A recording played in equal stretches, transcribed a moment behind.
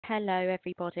Hello,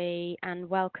 everybody, and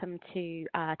welcome to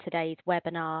today's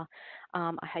webinar.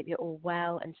 I hope you're all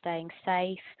well and staying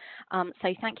safe.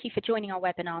 So thank you for joining our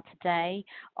webinar today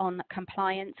on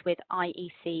compliance with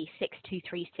IEC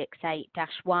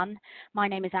 62368-1. My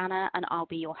name is Anna, and I'll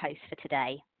be your host for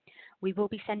today. We will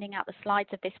be sending out the slides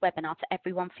of this webinar to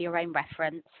everyone for your own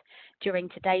reference. During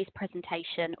today's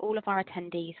presentation, all of our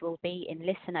attendees will be in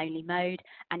listen-only mode,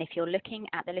 and if you're looking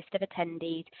at the list of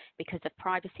attendees because of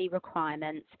privacy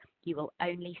requirements, you will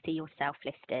only see yourself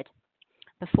listed.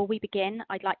 Before we begin,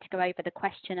 I'd like to go over the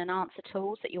question and answer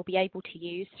tools that you'll be able to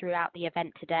use throughout the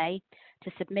event today.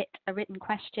 To submit a written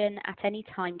question at any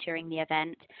time during the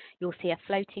event, you'll see a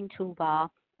floating toolbar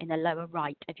in the lower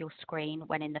right of your screen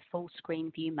when in the full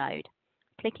screen view mode.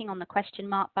 Clicking on the question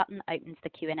mark button opens the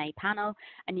Q&A panel,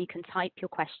 and you can type your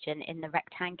question in the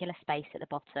rectangular space at the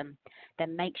bottom.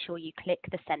 Then make sure you click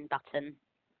the send button.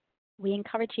 We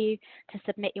encourage you to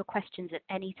submit your questions at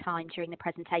any time during the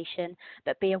presentation,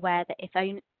 but be aware that if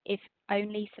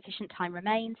only sufficient time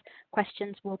remains,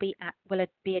 questions will be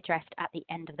addressed at the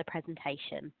end of the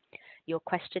presentation. Your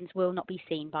questions will not be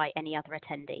seen by any other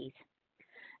attendees.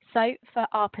 So for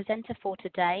our presenter for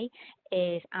today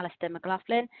is Alistair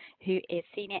McLaughlin, who is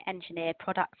Senior Engineer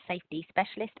Product Safety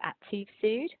Specialist at TÜV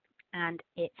SÜD, and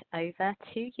it's over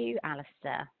to you,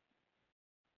 Alistair.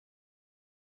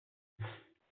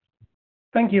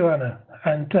 Thank you, Anna,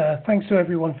 and thanks to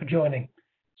everyone for joining.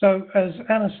 So as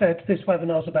Anna said, this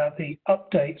webinar is about the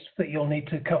updates that you'll need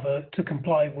to cover to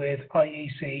comply with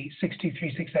IEC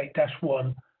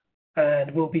 62368-1.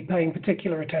 And we'll be paying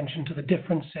particular attention to the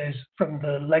differences from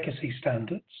the legacy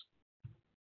standards.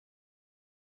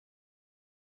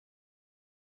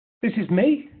 This is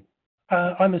me.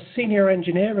 I'm a senior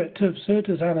engineer at TÜV SÜD,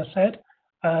 as Anna said.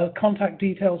 Contact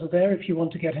details are there if you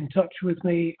want to get in touch with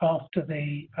me after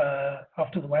the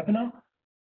webinar.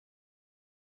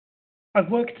 I've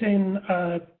worked in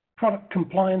product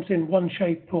compliance in one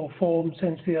shape or form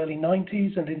since the early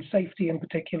 90s, and in safety in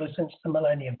particular since the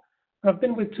millennium. I've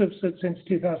been with TÜV SÜD since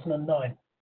 2009.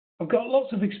 I've got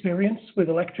lots of experience with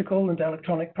electrical and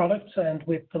electronic products and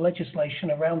with the legislation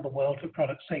around the world for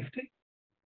product safety.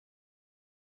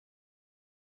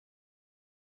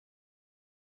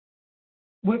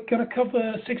 We're going to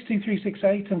cover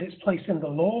 62368 and its place in the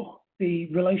law, the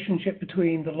relationship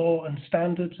between the law and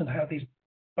standards and how these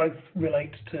both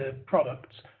relate to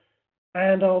products.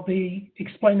 And I'll be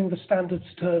explaining the standards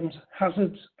terms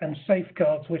hazards and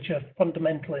safeguards, which are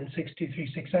fundamental in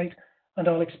 62368, and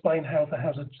I'll explain how the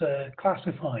hazards are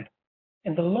classified.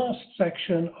 In the last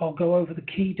section, I'll go over the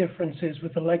key differences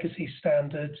with the legacy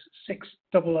standards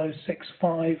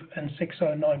 60065 and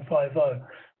 60950.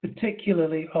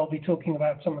 Particularly, I'll be talking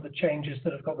about some of the changes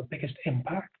that have got the biggest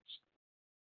impacts.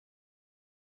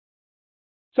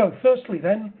 So firstly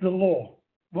then, the law.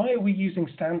 Why are we using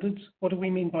standards? What do we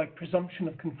mean by presumption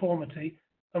of conformity?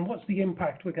 And what's the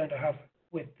impact we're going to have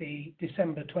with the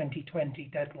December 2020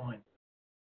 deadline?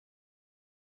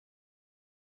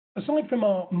 Aside from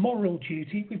our moral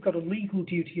duty, we've got a legal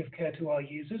duty of care to our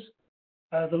users.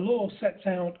 The law sets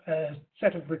out a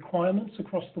set of requirements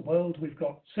across the world. We've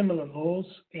got similar laws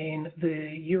in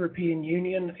the European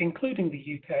Union, including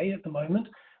the UK at the moment.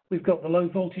 We've got the Low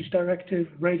Voltage Directive,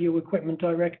 Radio Equipment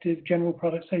Directive, General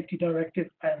Product Safety Directive,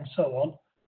 and so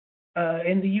on.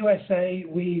 In the USA,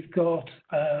 we've got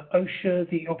OSHA,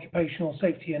 the Occupational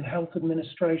Safety and Health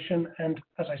Administration, and,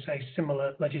 as I say,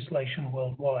 similar legislation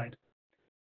worldwide.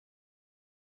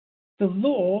 The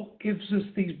law gives us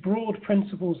these broad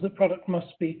principles that product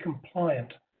must be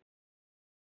compliant.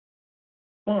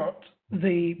 But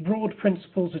the broad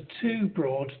principles are too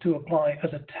broad to apply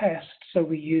as a test, so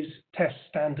we use test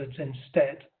standards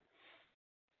instead.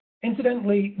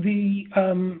 Incidentally, the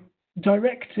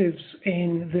directives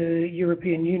in the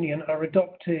European Union are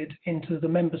adopted into the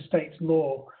member states'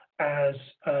 law as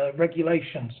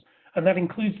regulations, and that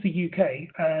includes the UK.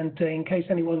 And in case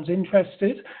anyone's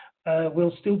interested,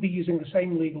 we'll still be using the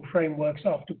same legal frameworks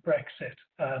after Brexit,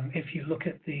 if you look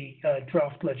at the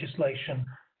draft legislation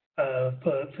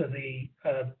for the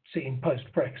scene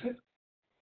post-Brexit.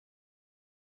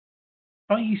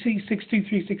 IEC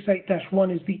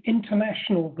 62368-1 is the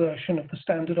international version of the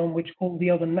standard on which all the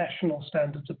other national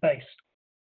standards are based.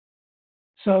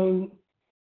 So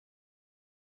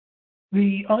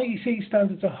the IEC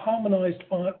standards are harmonized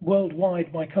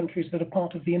worldwide by countries that are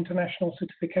part of the international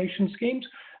certification schemes.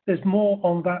 There's more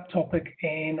on that topic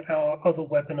in our other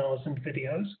webinars and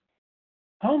videos.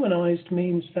 Harmonized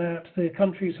means that the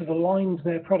countries have aligned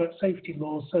their product safety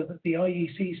laws so that the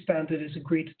IEC standard is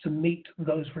agreed to meet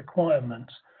those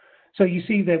requirements. So you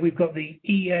see there we've got the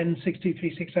EN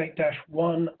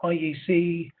 62368-1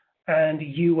 IEC and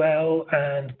UL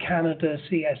and Canada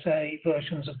CSA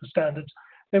versions of the standards.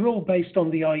 They're all based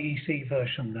on the IEC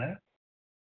version there.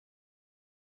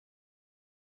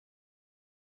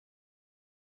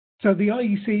 So the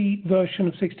IEC version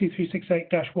of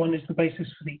 62368-1 is the basis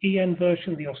for the EN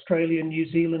version, the Australian, New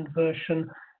Zealand version,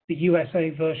 the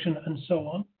USA version, and so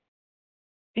on.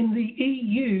 In the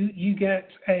EU, you get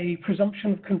a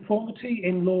presumption of conformity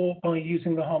in law by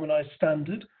using the harmonized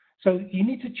standard. So you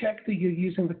need to check that you're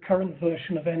using the current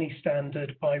version of any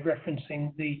standard by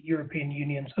referencing the European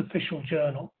Union's official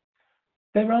journal.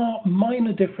 There are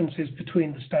minor differences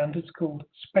between the standards called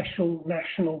special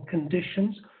national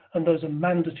conditions, and those are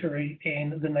mandatory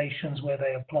in the nations where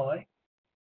they apply.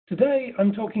 Today,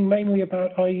 I'm talking mainly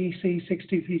about IEC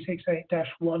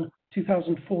 62368-1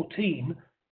 2014,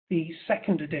 the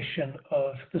second edition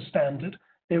of the standard.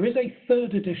 There is a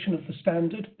third edition of the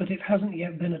standard, but it hasn't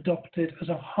yet been adopted as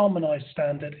a harmonized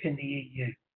standard in the EU.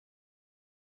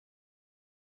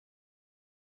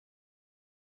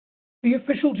 The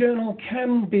official journal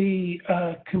can be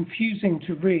confusing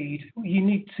to read. You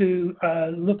need to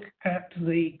look at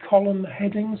the column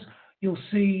headings. You'll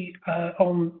see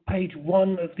on page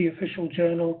 1 of the official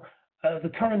journal,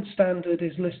 the current standard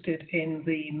is listed in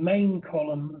the main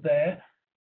column there.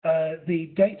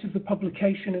 The date of the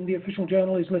publication in the official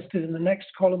journal is listed in the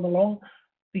next column along.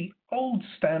 The old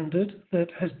standard that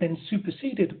has been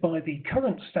superseded by the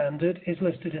current standard is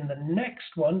listed in the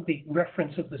next one, the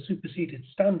reference of the superseded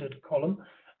standard column.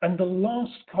 And the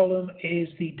last column is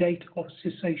the date of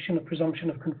cessation of presumption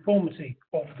of conformity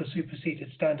of the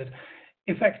superseded standard.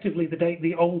 Effectively, the date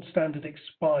the old standard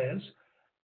expires.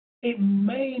 It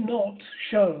may not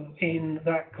show in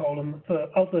that column for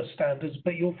other standards,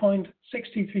 but you'll find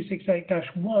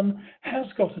 62368-1 has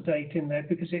got a date in there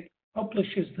because it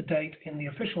publishes the date in the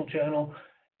official journal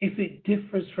if it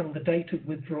differs from the date of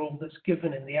withdrawal that's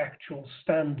given in the actual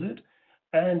standard.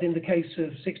 And in the case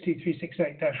of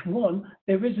 62368-1,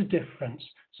 there is a difference.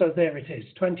 So there it is,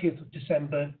 20th of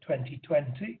December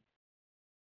 2020.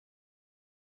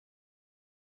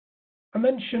 I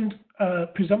mentioned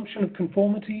presumption of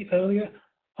conformity earlier.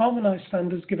 Harmonized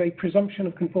standards give a presumption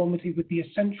of conformity with the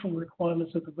essential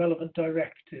requirements of the relevant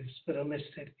directives that are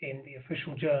listed in the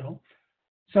official journal.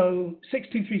 So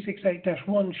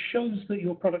 62368-1 shows that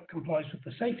your product complies with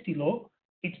the safety law.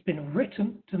 It's been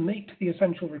written to meet the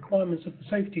essential requirements of the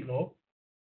safety law.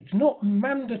 It's not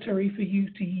mandatory for you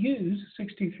to use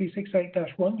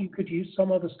 62368-1. You could use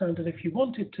some other standard if you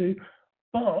wanted to,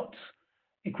 but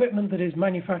equipment that is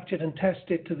manufactured and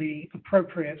tested to the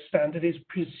appropriate standard is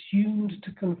presumed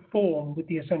to conform with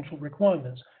the essential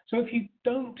requirements. So if you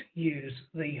don't use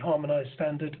the harmonized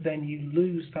standard, then you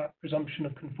lose that presumption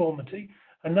of conformity,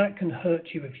 and that can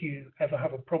hurt you if you ever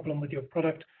have a problem with your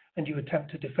product and you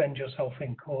attempt to defend yourself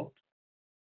in court.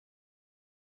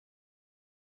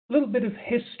 A little bit of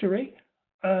history.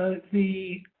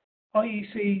 The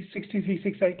IEC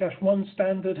 62368-1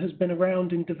 standard has been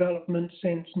around in development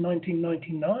since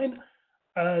 1999.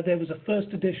 There was a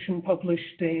first edition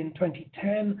published in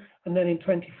 2010, and then in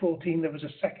 2014 there was a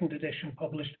second edition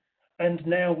published, and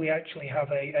now we actually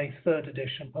have a third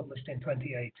edition published in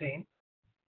 2018.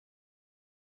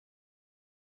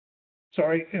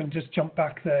 Sorry, I'll just jump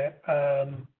back there.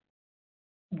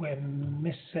 We're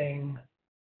missing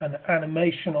an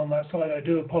animation on that slide. I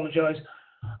do apologize.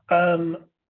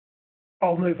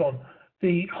 I'll move on.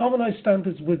 The harmonized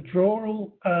standards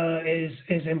withdrawal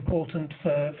is important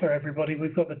for everybody.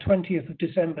 We've got the 20th of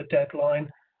December deadline,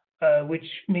 which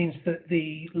means that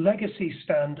the legacy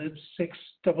standards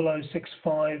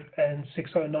 60065 and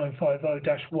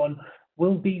 60950-1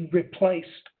 will be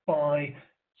replaced by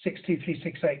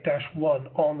 62368-1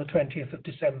 on the 20th of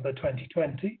December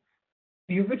 2020.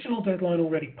 The original deadline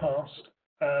already passed.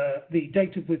 The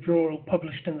date of withdrawal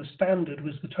published in the standard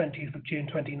was the 20th of June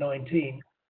 2019.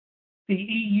 The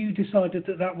EU decided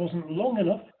that that wasn't long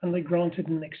enough, and they granted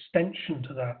an extension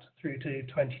to that through to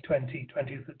 2020,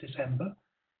 20th of December.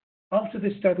 After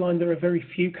this deadline, there are very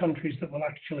few countries that will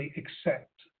actually accept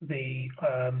the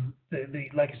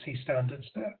legacy standards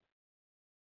there.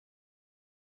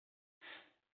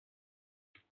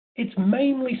 It's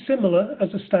mainly similar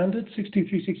as a standard,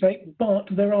 62368, but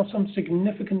there are some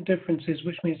significant differences,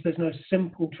 which means there's no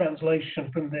simple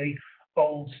translation from the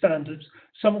old standards.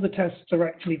 Some of the tests are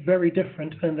actually very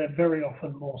different, and they're very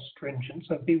often more stringent,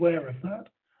 so beware of that.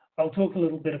 I'll talk a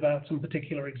little bit about some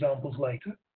particular examples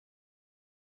later.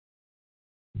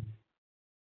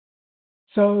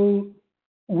 So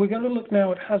we're going to look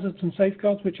now at hazards and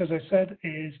safeguards, which, as I said,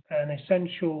 is an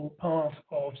essential part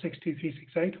of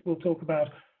 62368. We'll talk about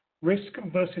risk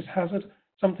versus hazard,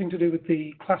 something to do with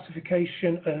the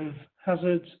classification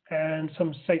hazards, and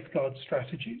some safeguard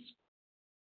strategies.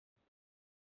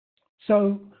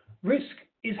 So risk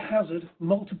is hazard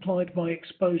multiplied by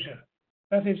exposure.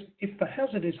 That is, if the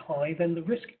hazard is high, then the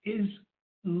risk is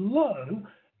low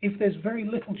if there's very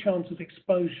little chance of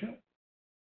exposure.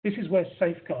 This is where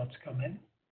safeguards come in.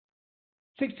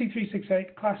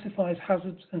 62368 classifies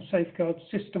hazards and safeguards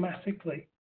systematically.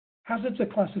 Hazards are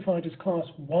classified as class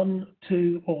 1,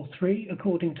 2, or 3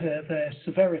 according to their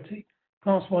severity.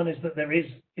 Class 1 is that there is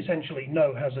essentially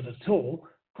no hazard at all.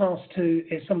 Class 2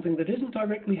 is something that isn't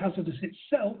directly hazardous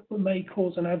itself, but may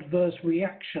cause an adverse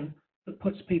reaction that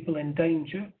puts people in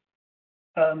danger.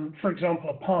 For example,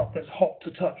 a part that's hot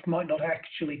to touch might not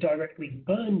actually directly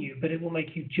burn you, but it will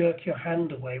make you jerk your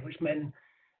hand away, which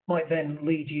might then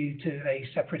lead you to a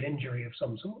separate injury of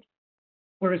some sort.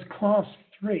 Whereas class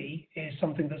 3 is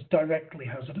something that's directly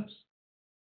hazardous.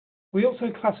 We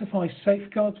also classify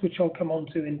safeguards, which I'll come on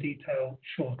to in detail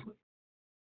shortly.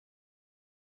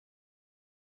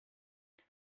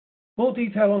 More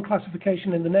detail on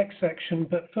classification in the next section,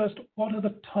 but first, what are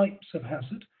the types of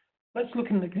hazard? Let's look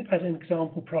at an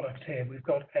example product here. We've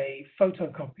got a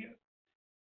photocopier.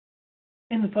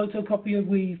 In the photocopier,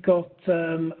 we've got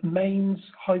mains,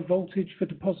 high voltage for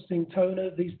depositing toner.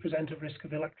 These present a risk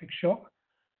of electric shock.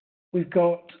 We've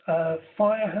got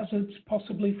fire hazards,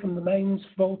 possibly from the mains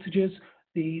voltages,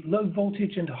 the low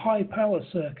voltage and high power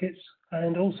circuits,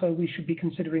 and also we should be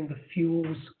considering the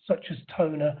fuels such as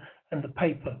toner and the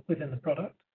paper within the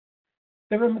product.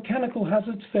 There are mechanical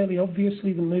hazards, fairly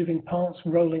obviously the moving parts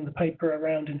rolling the paper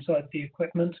around inside the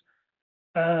equipment,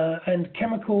 and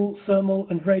chemical, thermal,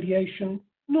 and radiation.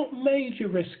 Not major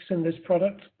risks in this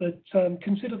product, but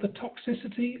consider the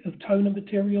toxicity of toner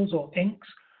materials or inks,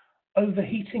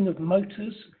 overheating of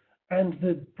motors, and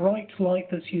the bright light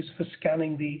that's used for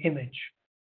scanning the image.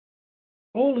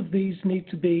 All of these need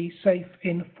to be safe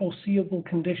in foreseeable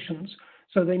conditions,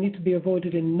 so they need to be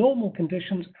avoided in normal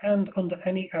conditions and under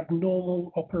any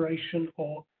abnormal operation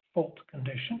or fault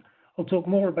condition. I'll talk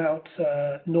more about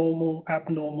normal,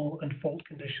 abnormal, and fault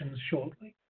conditions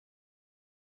shortly.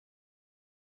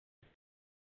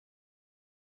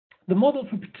 The model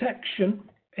for protection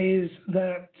is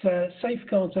that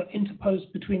safeguards are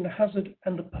interposed between the hazard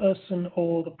and the person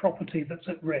or the property that's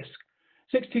at risk.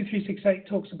 62368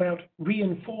 talks about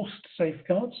reinforced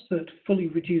safeguards that fully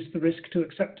reduce the risk to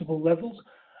acceptable levels,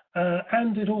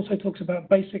 and it also talks about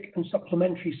basic and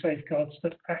supplementary safeguards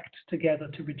that act together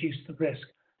to reduce the risk,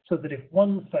 so that if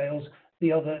one fails,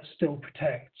 the other still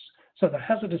protects. So the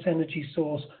hazardous energy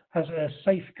source has a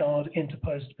safeguard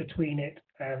interposed between it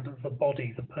and the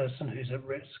body, the person who's at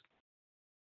risk.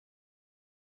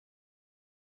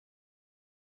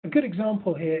 A good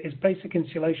example here is basic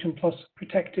insulation plus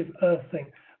protective earthing,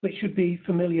 which should be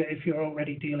familiar if you're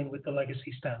already dealing with the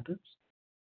legacy standards.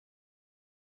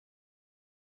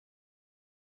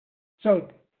 So,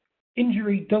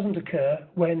 injury doesn't occur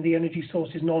when the energy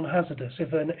source is non-hazardous.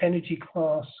 If an energy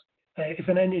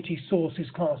source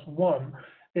is class 1,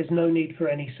 there's no need for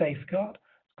any safeguard.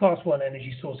 Class 1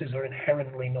 energy sources are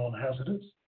inherently non-hazardous.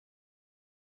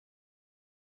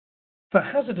 For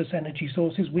hazardous energy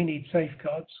sources, we need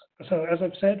safeguards. So as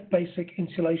I've said, basic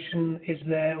insulation is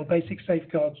there, or basic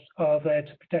safeguards are there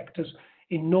to protect us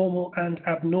in normal and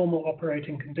abnormal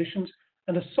operating conditions,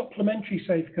 and a supplementary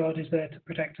safeguard is there to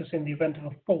protect us in the event of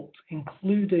a fault,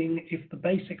 including if the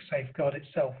basic safeguard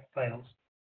itself fails.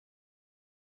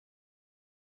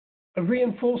 A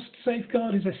reinforced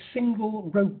safeguard is a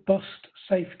single, robust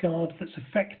safeguard that's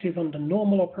effective under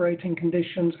normal operating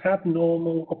conditions,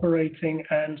 abnormal operating,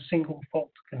 and single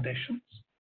fault conditions.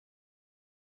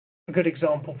 A good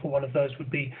example for one of those would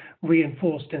be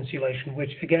reinforced insulation,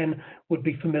 which again would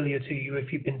be familiar to you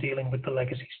if you've been dealing with the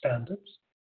legacy standards.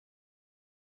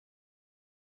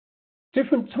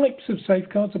 Different types of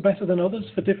safeguards are better than others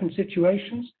for different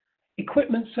situations.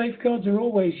 Equipment safeguards are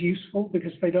always useful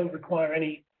because they don't require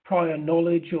any prior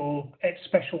knowledge or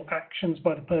special actions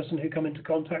by the person who come into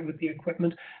contact with the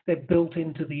equipment. They're built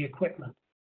into the equipment.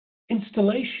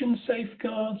 Installation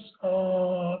safeguards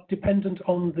are dependent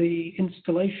on the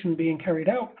installation being carried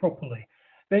out properly.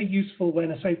 They're useful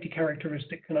when a safety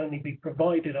characteristic can only be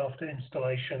provided after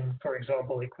installation, for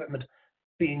example, equipment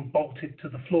being bolted to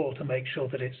the floor to make sure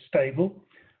that it's stable.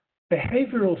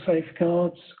 Behavioral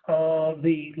safeguards are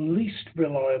the least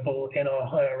reliable in our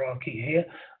hierarchy here.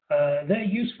 They're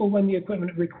useful when the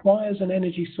equipment requires an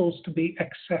energy source to be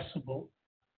accessible,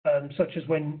 such as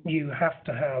when you have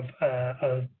to have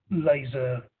a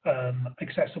laser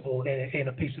accessible in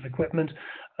a piece of equipment.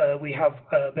 We have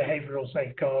a behavioral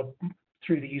safeguard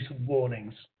through the use of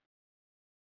warnings.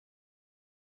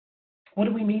 What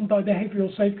do we mean by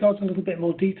behavioral safeguards? A little bit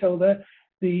more detail there.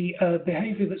 The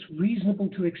behavior that's reasonable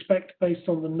to expect based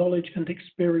on the knowledge and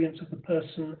experience of the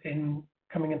person in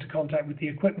coming into contact with the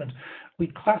equipment.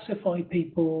 We classify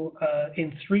people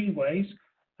in 3 ways.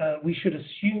 We should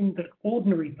assume that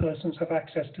ordinary persons have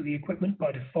access to the equipment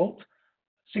by default.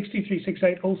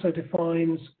 62368 also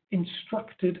defines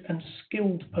instructed and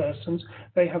skilled persons.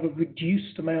 They have a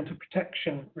reduced amount of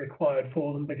protection required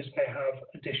for them because they have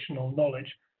additional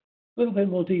knowledge. A little bit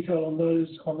more detail on those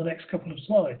on the next couple of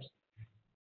slides.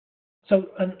 So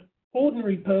an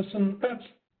ordinary person, that's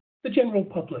the general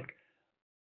public.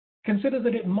 Consider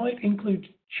that it might include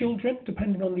children,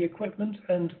 depending on the equipment,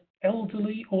 and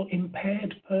elderly or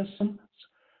impaired persons,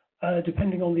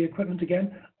 depending on the equipment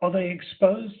again. Are they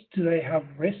exposed? Do they have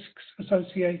risks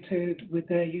associated with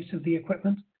their use of the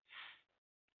equipment?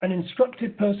 An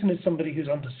instructed person is somebody who's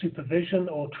under supervision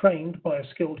or trained by a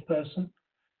skilled person.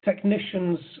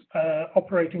 Technicians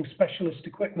operating specialist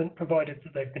equipment, provided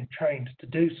that they've been trained to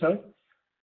do so.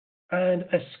 And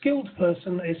a skilled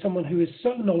person is someone who is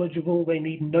so knowledgeable they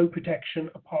need no protection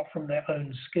apart from their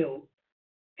own skill.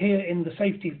 Here in the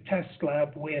safety test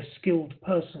lab, we're skilled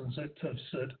persons at TÜV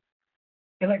SÜD.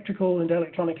 Electrical and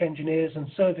electronic engineers and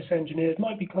service engineers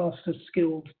might be classed as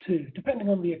skilled too, depending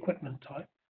on the equipment type.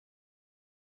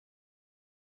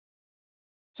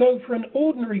 So for an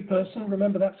ordinary person,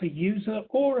 remember that's a user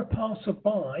or a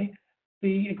passerby,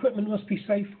 the equipment must be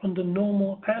safe under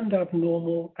normal and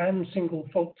abnormal and single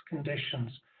fault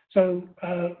conditions. So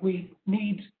we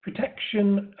need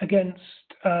protection against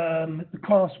the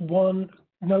class 1,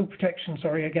 no protection,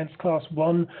 sorry, against class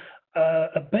 1,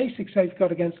 a basic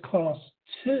safeguard against class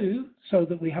 2, so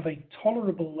that we have a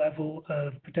tolerable level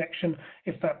of protection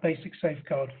if that basic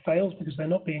safeguard fails, because they're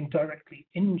not being directly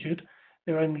injured,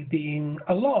 they're only being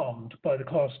alarmed by the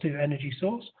class 2 energy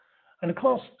source. And a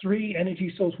class 3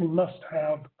 energy source, we must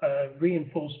have a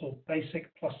reinforced or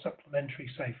basic plus supplementary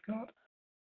safeguard.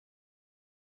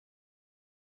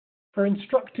 For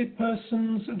instructed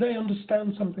persons, they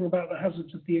understand something about the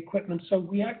hazards of the equipment, so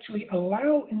we actually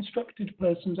allow instructed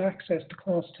persons access to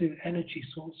class 2 energy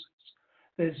sources.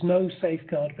 There's no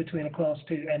safeguard between a class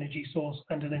 2 energy source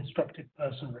and an instructed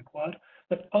person required,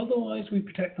 but otherwise we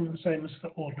protect them the same as for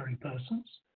ordinary persons.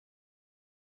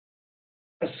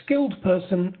 A skilled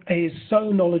person is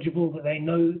so knowledgeable that they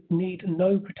need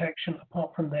no protection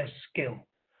apart from their skill.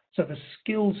 So the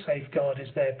skill safeguard is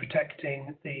there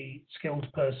protecting the skilled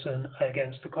person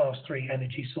against the class 3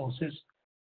 energy sources,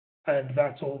 and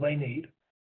that's all they need.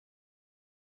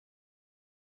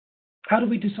 How do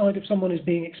we decide if someone is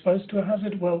being exposed to a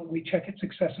hazard? Well, we check its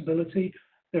accessibility.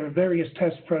 There are various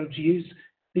test probes used.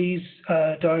 These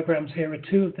diagrams here are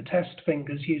 2 of the test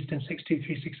fingers used in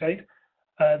 62368.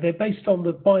 They're based on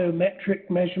the biometric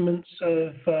measurements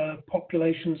of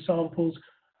population samples.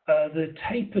 The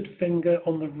tapered finger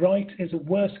on the right is a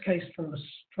worse case from the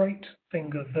straight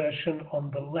finger version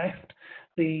on the left.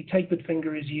 The tapered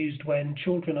finger is used when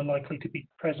children are likely to be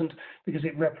present because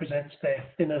it represents their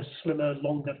thinner, slimmer,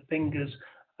 longer fingers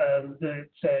that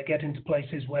get into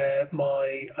places where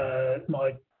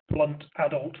my blunt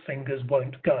adult fingers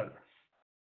won't go.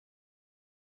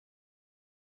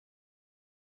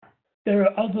 There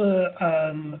are other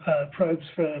probes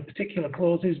for particular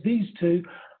clauses. These 2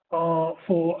 are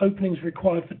for openings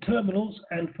required for terminals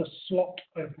and for slot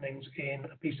openings in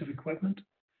a piece of equipment.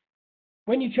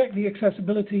 When you check the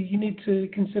accessibility, you need to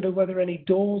consider whether any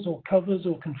doors or covers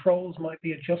or controls might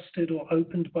be adjusted or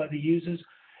opened by the users,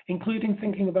 including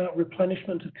thinking about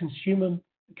replenishment of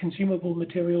consumable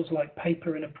materials like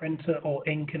paper in a printer or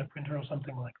ink in a printer or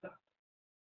something like that.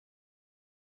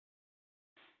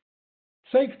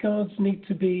 Safeguards need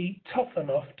to be tough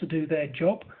enough to do their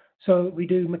job, so we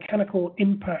do mechanical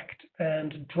impact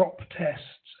and drop tests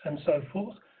and so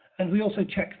forth, and we also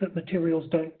check that materials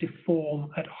don't deform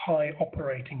at high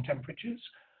operating temperatures.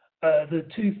 The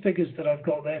 2 figures that I've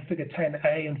got there, figure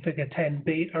 10A and figure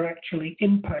 10B, are actually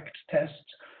impact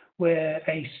tests where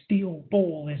a steel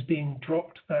ball is being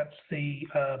dropped. That's the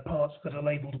parts that are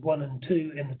labeled 1 and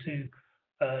 2 in the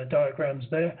 2 diagrams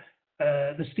there.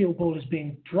 The steel ball is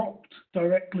being dropped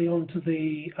directly onto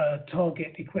the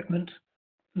target equipment,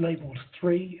 labeled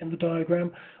 3 in the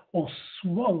diagram, or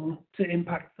swung to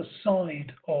impact the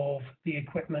side of the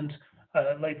equipment,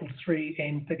 labeled 3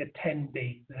 in figure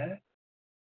 10B there.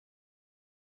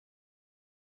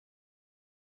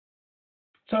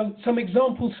 So some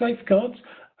example safeguards.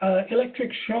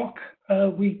 Electric shock,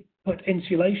 we put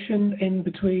insulation in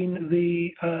between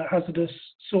the hazardous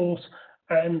source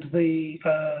and the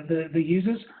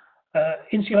users.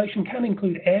 Insulation can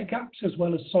include air gaps as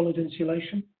well as solid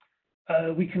insulation.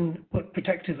 We can put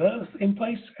protective earth in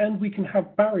place, and we can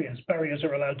have barriers. Barriers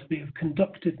are allowed to be of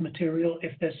conductive material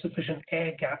if there's sufficient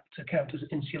air gap to count as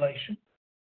insulation.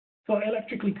 For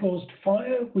electrically caused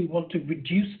fire, we want to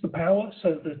reduce the power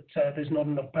so that there's not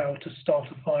enough power to start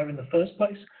a fire in the first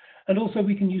place. And also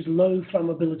we can use low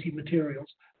flammability materials,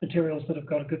 materials that have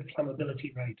got a good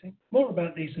flammability rating. More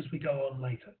about these as we go on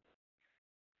later.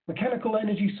 Mechanical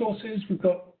energy sources, we've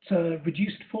got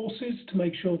reduced forces to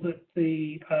make sure that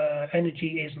the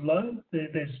energy is low.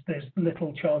 There's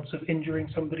little chance of injuring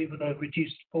somebody with a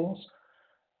reduced force.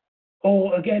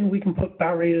 Or again, we can put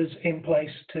barriers in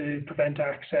place to prevent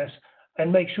access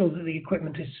and make sure that the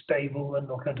equipment is stable and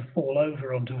not going to fall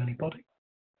over onto anybody.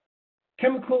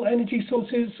 Chemical energy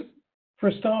sources, for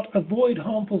a start, avoid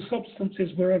harmful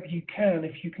substances wherever you can.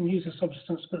 If you can use a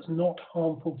substance that's not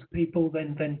harmful to people,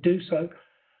 then do so.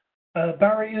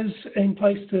 Barriers in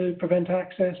place to prevent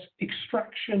access,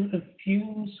 extraction of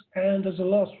fumes, and as a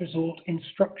last resort,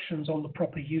 instructions on the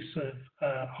proper use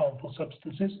of harmful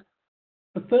substances.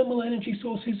 For thermal energy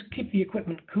sources, keep the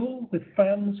equipment cool with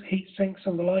fans, heat sinks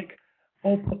and the like,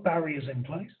 or put barriers in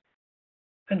place.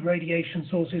 And radiation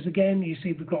sources, again, you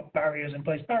see we've got barriers in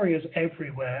place, barriers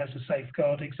everywhere as a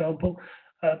safeguard example,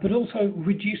 but also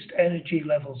reduced energy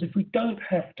levels. If we don't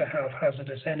have to have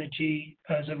hazardous energy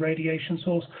as a radiation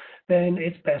source, then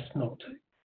it's best not to.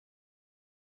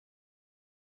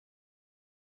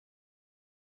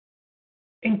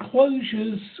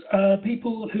 Enclosures,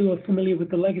 people who are familiar with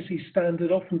the legacy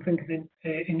standard often think of it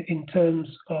in terms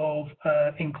of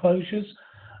enclosures.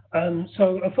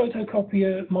 So a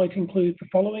photocopier might include the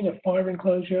following: a fire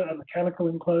enclosure, a mechanical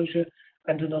enclosure,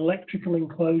 and an electrical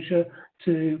enclosure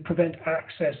to prevent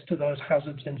access to those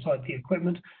hazards inside the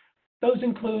equipment. Those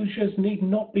enclosures need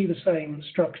not be the same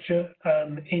structure.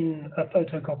 In a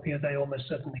photocopier, they almost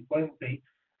certainly won't be.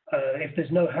 If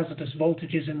there's no hazardous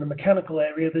voltages in the mechanical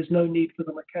area, there's no need for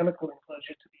the mechanical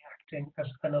enclosure to be acting as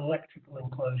an electrical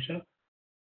enclosure.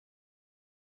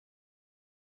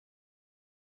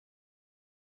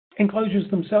 Enclosures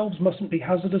themselves mustn't be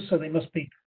hazardous, so they must be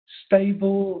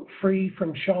stable, free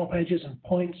from sharp edges and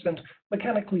points, and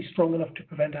mechanically strong enough to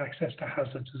prevent access to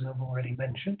hazards, as I've already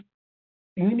mentioned.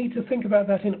 You need to think about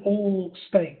that in all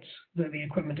states that the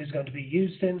equipment is going to be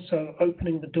used in, so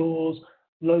opening the doors,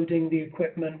 loading the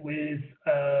equipment with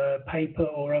paper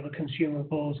or other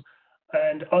consumables,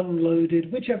 and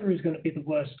unloaded, whichever is going to be the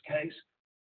worst case.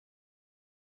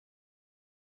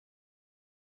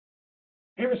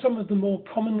 Here are some of the more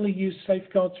commonly used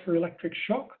safeguards for electric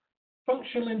shock.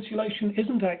 Functional insulation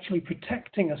isn't actually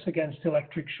protecting us against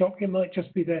electric shock. It might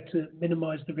just be there to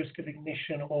minimize the risk of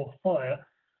ignition or fire.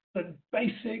 But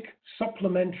basic,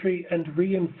 supplementary, and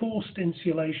reinforced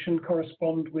insulation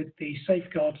correspond with the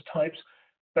safeguard types.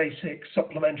 Basic,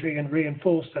 supplementary, and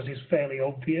reinforced, as is fairly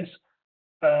obvious.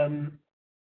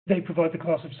 They provide the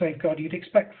class of safeguard you'd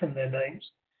expect from their names.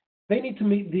 They need to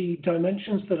meet the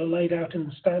dimensions that are laid out in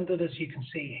the standard, as you can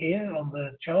see here on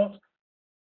the chart.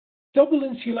 Double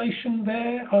insulation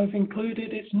there, I've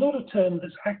included. It's not a term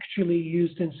that's actually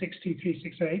used in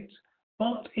 62368,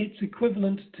 but it's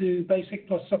equivalent to basic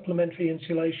plus supplementary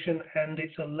insulation, and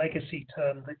it's a legacy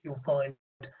term that you'll find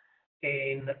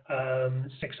in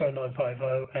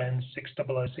 60950 and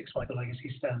 60065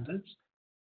 legacy standards.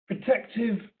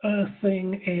 Protective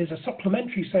earthing is a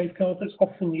supplementary safeguard that's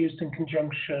often used in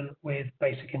conjunction with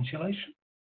basic insulation.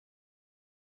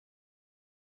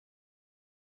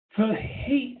 For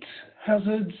heat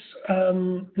hazards,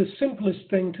 the simplest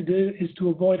thing to do is to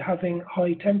avoid having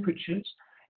high temperatures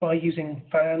by using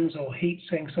fans or heat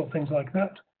sinks or things like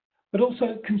that. But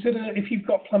also consider if you've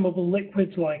got flammable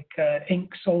liquids like ink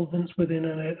solvents within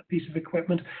a piece of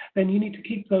equipment, then you need to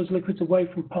keep those liquids away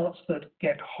from parts that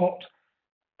get hot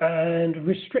and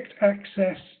restrict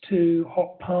access to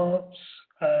hot parts,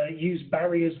 use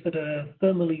barriers that are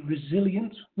thermally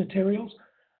resilient materials.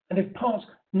 And if parts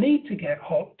need to get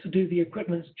hot to do the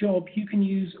equipment's job, you can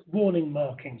use warning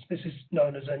markings. This is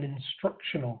known as an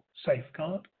instructional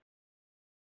safeguard.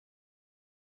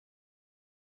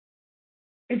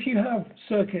 If you have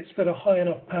circuits that are high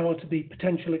enough power to be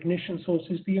potential ignition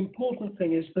sources, the important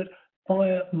thing is that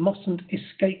fire mustn't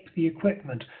escape the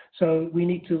equipment. So we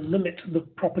need to limit the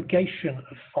propagation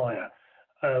of fire.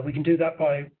 We can do that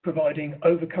by providing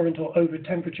overcurrent or over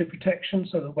temperature protection,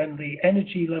 so that when the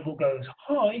energy level goes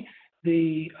high,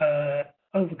 the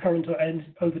overcurrent or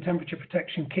over temperature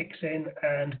protection kicks in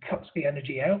and cuts the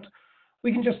energy out.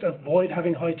 We can just avoid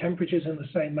having high temperatures in the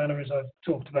same manner as I've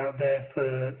talked about there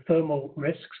for thermal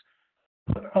risks.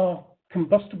 Put our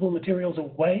combustible materials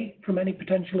away from any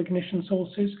potential ignition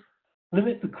sources.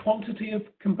 Limit the quantity of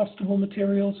combustible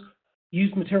materials.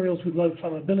 use materials with low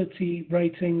flammability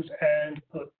ratings, and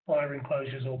put fire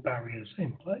enclosures or barriers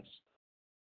in place.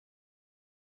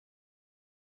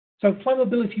 So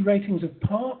flammability ratings of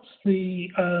parts, the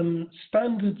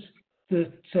standards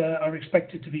that are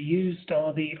expected to be used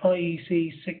are the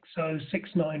IEC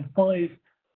 60695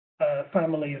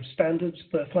 family of standards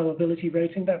for flammability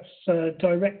rating. That's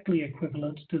directly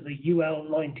equivalent to the UL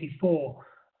 94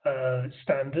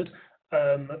 standard.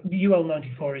 UL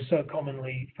 94 is so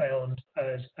commonly found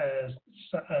as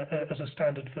a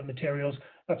standard for materials.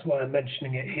 That's why I'm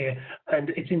mentioning it here. And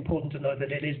it's important to know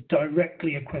that it is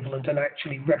directly equivalent and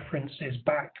actually references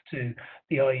back to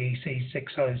the IEC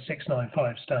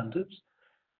 60695 standards.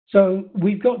 So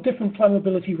we've got different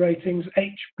flammability ratings: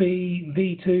 HB,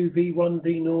 V2, V1,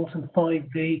 V0, and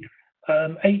 5V.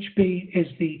 HB is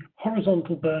the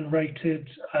horizontal burn rated,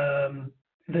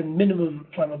 the minimum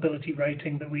flammability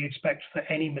rating that we expect for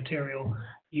any material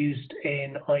used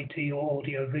in IT or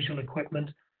audio-visual equipment.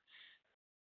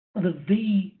 The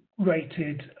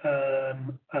V-rated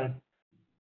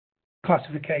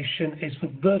classification is for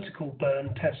vertical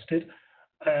burn tested,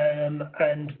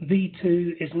 and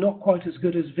V2 is not quite as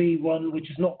good as V1, which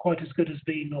is not quite as good as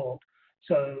V0.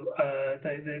 So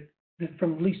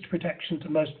from least protection to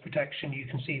most protection, you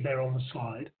can see there on the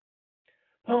slide.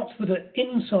 Parts that are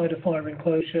inside a fire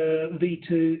enclosure,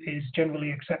 V2 is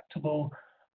generally acceptable,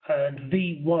 and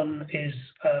V1 is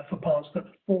for parts that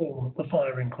form the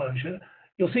fire enclosure.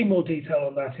 You'll see more detail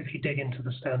on that if you dig into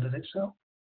the standard itself.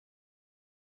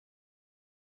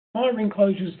 Fire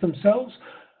enclosures themselves,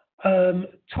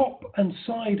 top and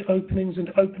side openings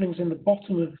and openings in the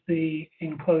bottom of the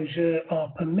enclosure are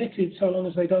permitted so long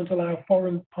as they don't allow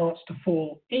foreign parts to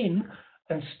fall in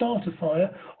and start a fire,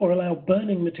 or allow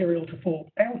burning material to fall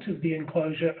out of the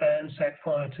enclosure and set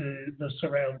fire to the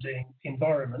surrounding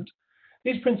environment.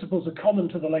 These principles are common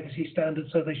to the legacy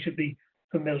standards, so they should be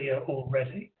familiar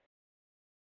already.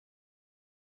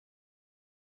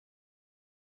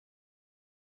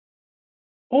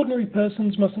 Ordinary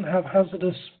persons mustn't have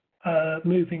hazardous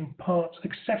moving parts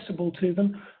accessible to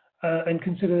them, and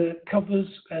consider covers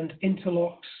and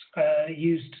interlocks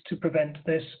used to prevent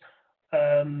this.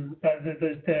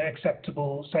 The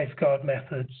acceptable safeguard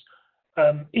methods.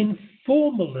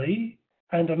 Informally,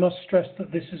 and I must stress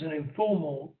that this is an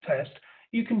informal test,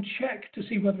 you can check to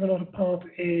see whether or not a part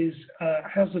is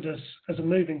hazardous as a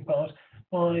moving part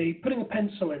by putting a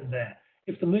pencil in there.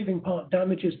 If the moving part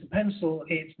damages the pencil,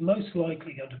 it's most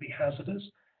likely going to be hazardous.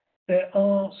 There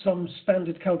are some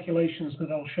standard calculations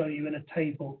that I'll show you in a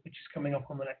table, which is coming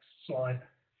up on the next slide.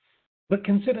 But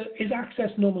consider, is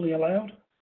access normally allowed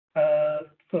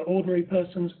for ordinary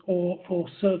persons or for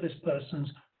service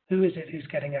persons? Who is it who's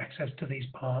getting access to these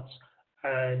parts,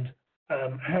 and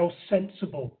how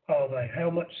sensible are they? How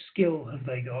much skill have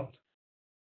they got?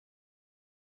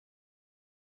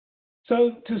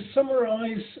 So to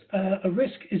summarize, a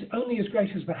risk is only as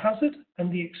great as the hazard and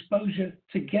the exposure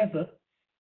together.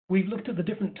 We've looked at the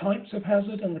different types of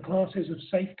hazard and the classes of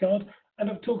safeguard, and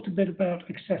I've talked a bit about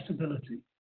accessibility.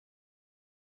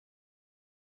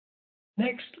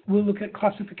 Next, we'll look at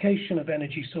classification of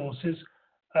energy sources,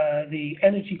 the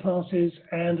energy classes,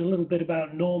 and a little bit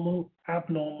about normal,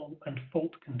 abnormal, and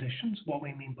fault conditions, what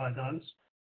we mean by those.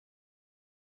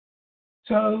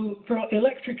 So for our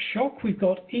electric shock, we've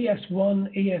got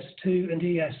ES1, ES2, and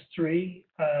ES3,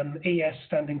 ES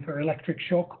standing for electric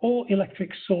shock or electric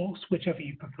source, whichever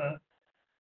you prefer.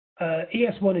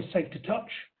 ES1 is safe to touch,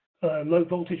 low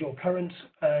voltage or current,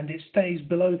 and it stays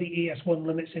below the ES1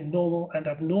 limits in normal and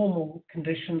abnormal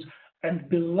conditions, and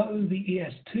below the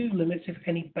ES2 limits if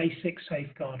any basic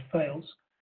safeguard fails.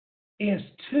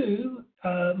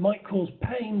 ES2 might cause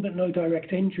pain but no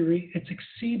direct injury. It's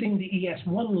exceeding the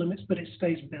ES1 limits, but it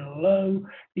stays below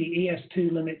the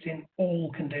ES2 limits in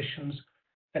all conditions.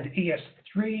 And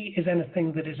ES3 is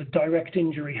anything that is a direct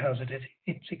injury hazard.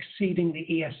 It's exceeding the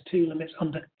ES2 limits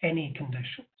under any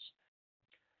conditions.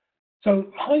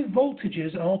 So high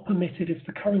voltages are permitted if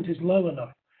the current is low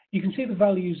enough. You can see the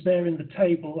values there in the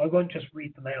table. I won't just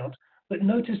read them out, but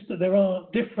notice that there are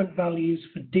different values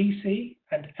for DC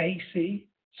and AC,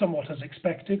 somewhat as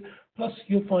expected. Plus,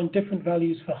 you'll find different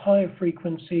values for higher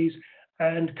frequencies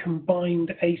and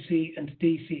combined AC and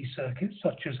DC circuits,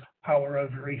 such as power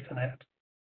over Ethernet.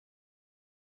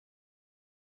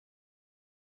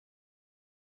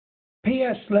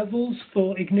 PS levels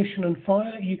for ignition and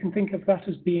fire, you can think of that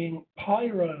as being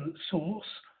pyro source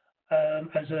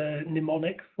as a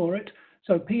mnemonic for it.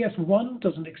 So PS1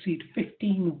 doesn't exceed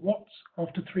 15 watts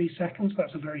after 3 seconds.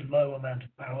 That's a very low amount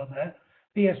of power there.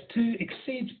 PS2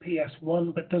 exceeds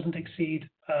PS1 but doesn't exceed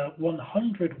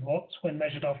 100 watts when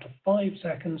measured after 5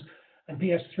 seconds. and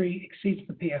PS3 exceeds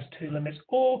the PS2 limits,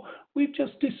 or we've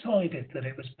just decided that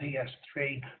it was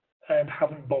PS3 and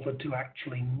haven't bothered to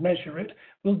actually measure it.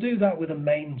 We'll do that with a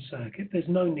main circuit. There's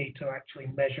no need to actually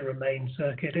measure a main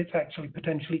circuit. It's actually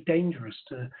potentially dangerous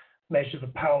to measure the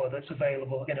power that's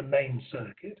available in a main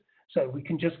circuit. So we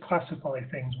can just classify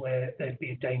things where there'd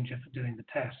be a danger for doing the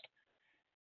test.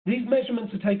 These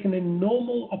measurements are taken in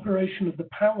normal operation of the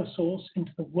power source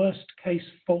into the worst case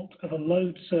fault of a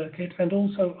load circuit, and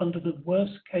also under the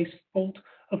worst case fault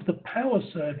of the power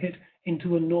circuit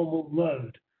into a normal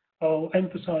load. I'll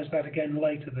emphasize that again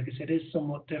later because it is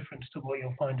somewhat different to what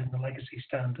you'll find in the legacy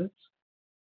standards.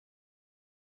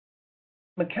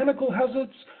 Mechanical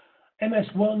hazards,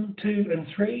 MS1, 2, and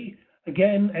 3.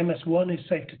 Again, MS1 is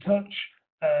safe to touch.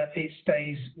 It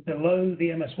stays below the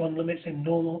MS1 limits in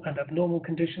normal and abnormal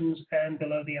conditions, and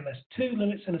below the MS2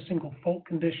 limits in a single fault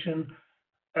condition.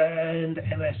 And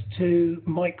MS2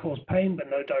 might cause pain but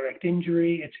no direct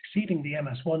injury. It's exceeding the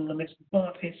MS1 limits,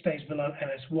 but it stays below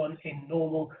MS1 in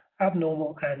normal,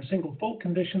 abnormal, and single fault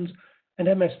conditions. And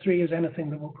MS3 is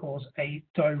anything that will cause a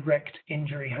direct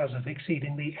injury hazard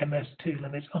exceeding the MS2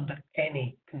 limits under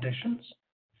any conditions.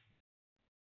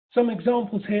 Some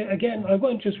examples here. Again, I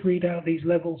won't just read out these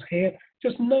levels here.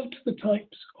 Just note the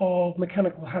types of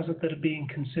mechanical hazard that are being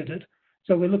considered.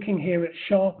 So we're looking here at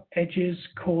sharp edges,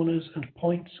 corners, and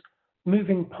points,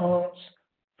 moving parts,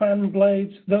 fan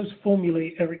blades. Those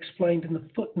formulae are explained in the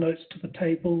footnotes to the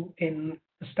table in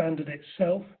the standard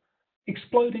itself.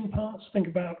 Exploding parts, think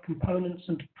about components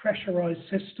and pressurized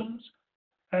systems,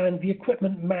 and the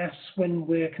equipment mass when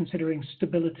we're considering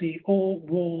stability or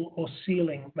wall or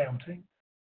ceiling mounting.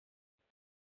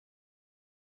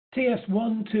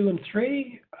 TS1, 2, and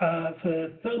 3 for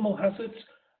thermal hazards.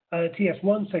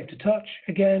 TS1, safe to touch,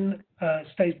 again,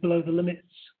 stays below the limits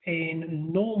in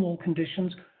normal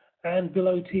conditions and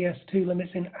below TS2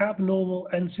 limits in abnormal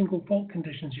and single fault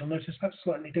conditions. You'll notice that's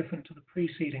slightly different to the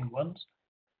preceding ones.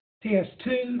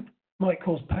 TS2 might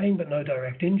cause pain but no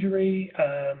direct injury,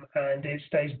 and it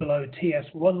stays below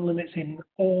TS1 limits in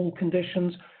all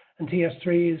conditions, and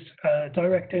TS3 is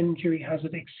direct injury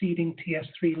hazard exceeding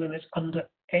TS3 limits under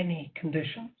any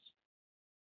conditions.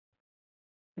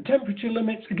 The temperature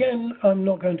limits, again, I'm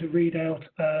not going to read out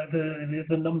the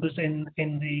numbers in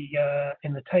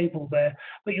the table there,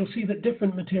 but you'll see that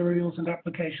different materials and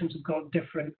applications have got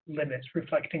different limits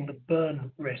reflecting the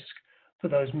burn risk for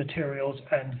those materials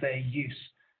and their use.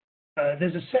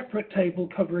 There's a separate table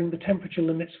covering the temperature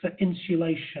limits for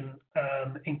insulation,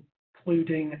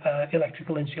 including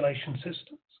electrical insulation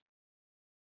systems.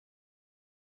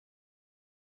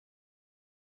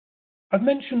 I've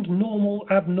mentioned normal,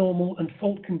 abnormal, and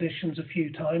fault conditions a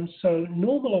few times. So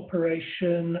normal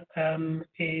operation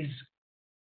is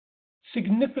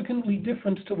significantly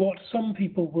different to what some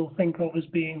people will think of as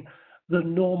being the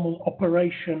normal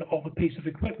operation of a piece of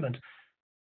equipment.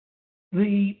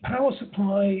 The power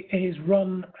supply is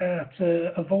run at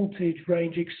a voltage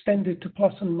range extended to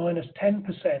plus and minus 10%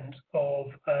 of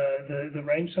the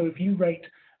range. So if you rate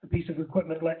a piece of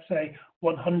equipment, let's say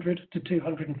 100 to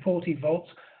 240 volts,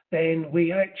 then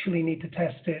we actually need to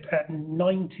test it at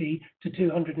 90 to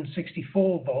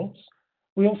 264 volts.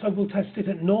 We also will test it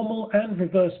at normal and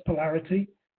reverse polarity,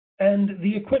 and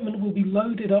the equipment will be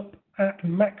loaded up at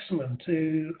maximum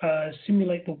to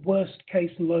simulate the worst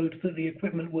case load that the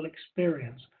equipment will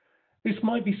experience. This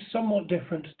might be somewhat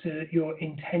different to your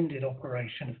intended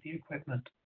operation of the equipment.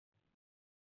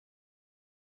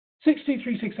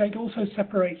 62368 also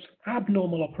separates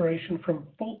abnormal operation from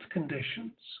fault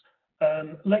conditions.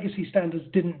 Legacy standards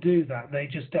didn't do that. They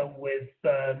just dealt with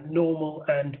normal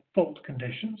and fault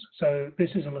conditions. So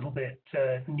this is a little bit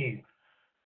new.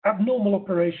 Abnormal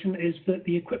operation is that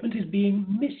the equipment is being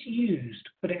misused,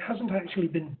 but it hasn't actually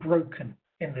been broken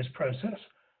in this process.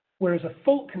 Whereas a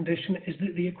fault condition is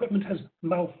that the equipment has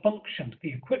malfunctioned.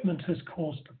 The equipment has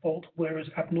caused the fault, whereas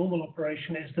abnormal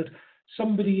operation is that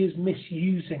somebody is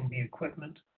misusing the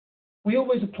equipment. We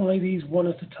always apply these one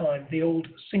at a time. The old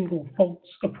single faults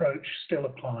approach still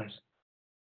applies.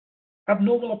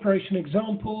 Abnormal operation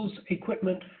examples,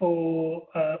 equipment for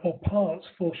or parts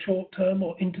for short-term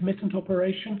or intermittent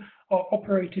operation are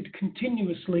operated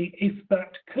continuously if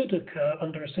that could occur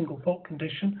under a single fault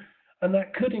condition, and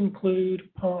that could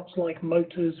include parts like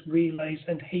motors, relays,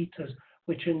 and heaters,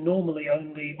 which are normally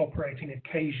only operating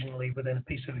occasionally within a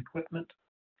piece of equipment.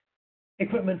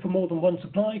 Equipment for more than one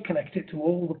supply, connect it to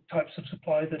all the types of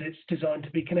supply that it's designed to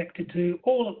be connected to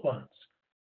all at once.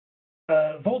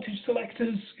 Voltage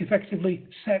selectors effectively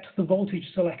set the voltage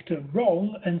selector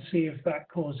wrong and see if that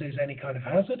causes any kind of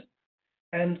hazard.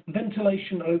 And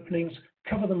ventilation openings,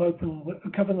 cover them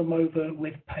over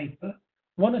with paper.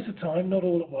 one at a time, not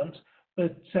all at once,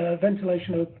 but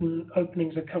ventilation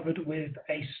openings are covered with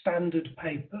a standard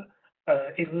paper.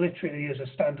 It literally is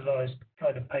a standardized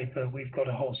kind of paper. We've got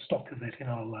a whole stock of it in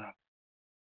our lab.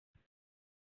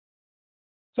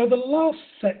 So the last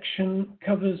section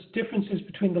covers differences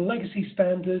between the legacy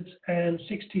standards and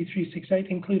 62368,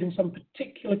 including some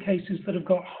particular cases that have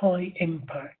got high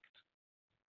impact.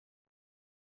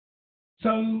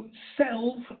 So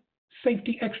SELV,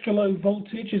 safety extra low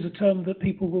voltage, is a term that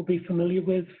people will be familiar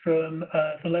with from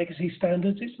the legacy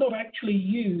standards. It's not actually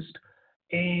used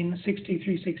in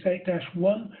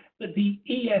 62368-1, but the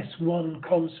ES1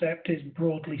 concept is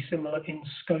broadly similar in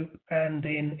scope and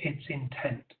in its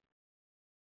intent.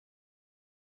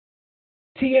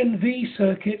 TNV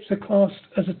circuits are classed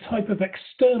as a type of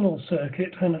external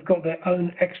circuit and have got their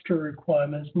own extra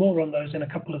requirements. More on those in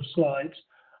a couple of slides.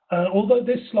 Although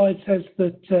this slide says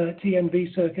that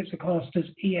TNV circuits are classed as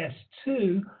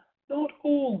ES2, not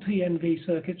all TNV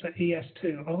circuits are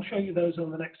ES2. I'll show you those on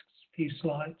the next few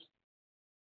slides.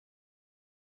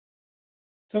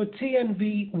 So a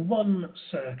TNV1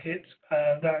 circuit,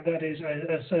 that is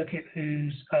a circuit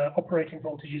whose operating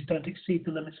voltages don't exceed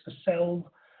the limits for SELV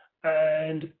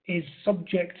and is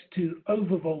subject to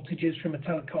overvoltages from a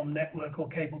telecom network or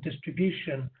cable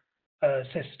distribution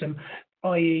system,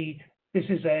 i.e. this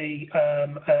is a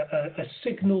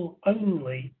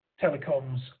signal-only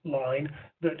telecoms line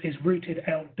that is routed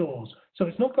outdoors. So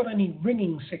it's not got any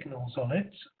ringing signals on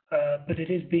it, but it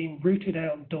is being routed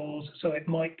outdoors, so it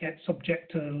might get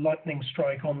subject to lightning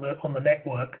strike on the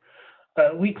network.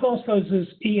 We class those as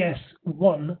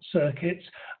ES1 circuits,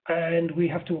 and we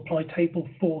have to apply Table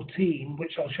 14,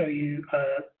 which I'll show you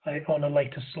on a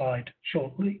later slide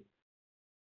shortly.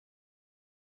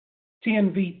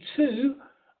 TNV2,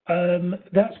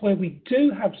 that's where we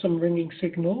do have some ringing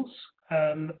signals.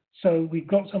 So we've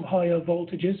got some higher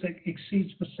voltages that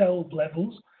exceeds the SELV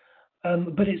levels,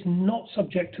 but it's not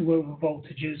subject to over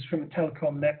voltages from a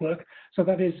telecom network. So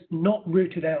that is not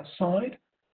routed outside.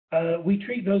 We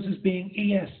treat those as being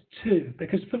ES2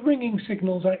 because the ringing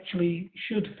signals actually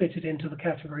should fit it into the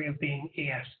category of being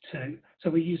ES2. So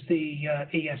we use the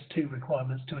ES2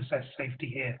 requirements to assess safety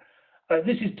here.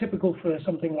 This is typical for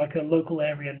something like a local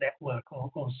area network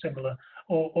or similar,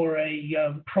 or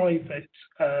a private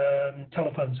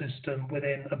telephone system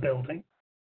within a building.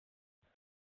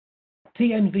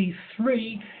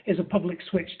 TNV3 is a public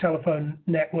switch telephone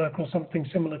network or something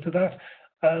similar to that.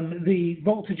 The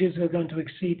voltages are going to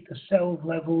exceed the SELV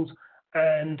levels,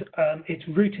 and it's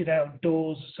routed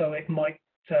outdoors, so it might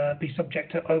be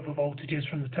subject to over voltages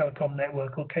from the telecom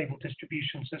network or cable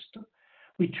distribution system.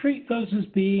 We treat those as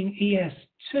being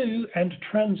ES2, and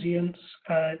transients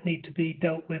need to be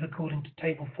dealt with according to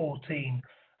Table 14,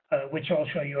 which I'll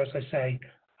show you, as I say,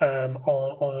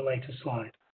 on a later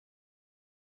slide.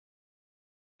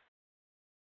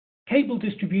 Cable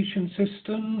distribution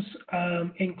systems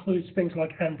includes things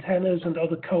like antennas and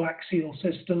other coaxial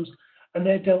systems, and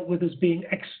they're dealt with as being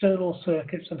external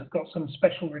circuits and have got some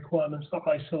special requirements for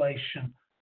isolation.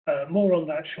 More on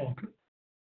that shortly.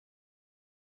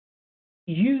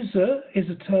 User is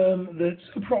a term that's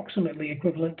approximately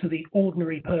equivalent to the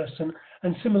ordinary person,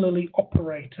 and similarly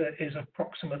operator is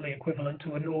approximately equivalent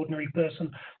to an ordinary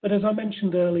person. But as I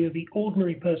mentioned earlier, the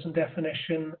ordinary person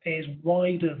definition is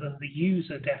wider than the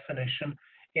user definition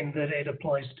in that it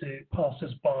applies to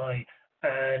passers-by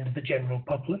and the general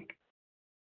public.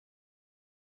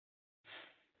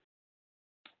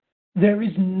 There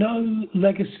is no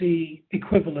legacy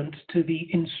equivalent to the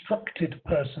instructed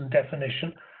person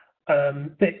definition.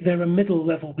 They're a middle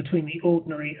level between the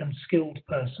ordinary and skilled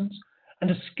persons.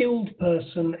 And a skilled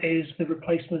person is the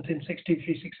replacement in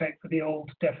 62368 for the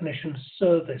old definition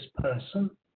service person.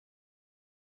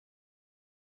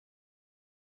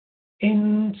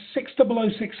 In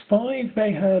 60065,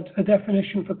 they had a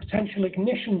definition for potential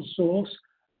ignition source,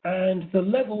 and the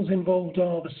levels involved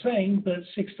are the same, but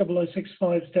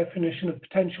 60065's definition of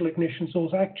potential ignition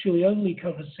source actually only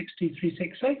covers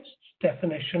 62368's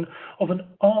definition of an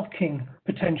arcing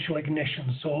potential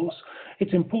ignition source.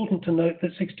 It's important to note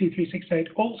that 62368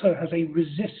 also has a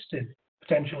resistive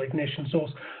potential ignition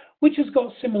source, which has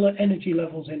got similar energy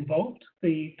levels involved,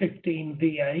 the 15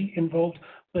 VA involved,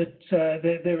 but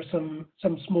there are some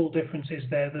small differences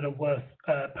there that are worth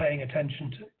paying attention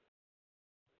to.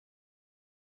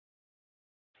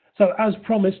 So as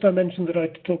promised, I mentioned that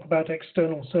I'd talk about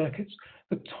external circuits.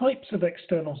 The types of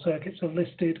external circuits are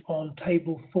listed on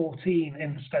Table 14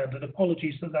 in the standard.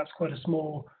 Apologies that that's quite a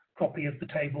small copy of the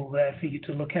table there for you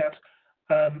to look at.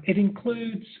 It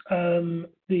includes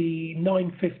the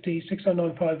 950,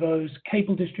 60950's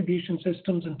cable distribution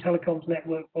systems and telecoms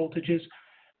network voltages.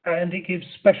 and it gives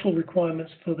special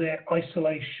requirements for their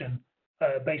isolation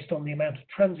based on the amount of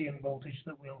transient voltage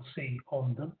that we'll see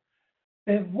on them.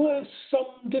 There were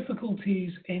some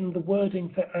difficulties in the wording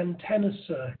for antenna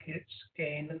circuits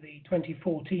in the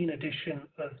 2014 edition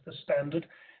of the standard.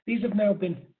 These have now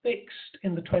been fixed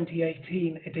in the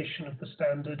 2018 edition of the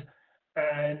standard,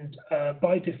 and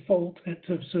by default at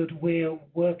TÜV SÜD we're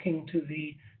working to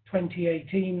the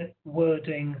 2018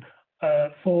 wording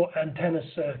for antenna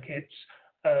circuits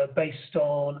based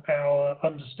on our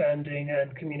understanding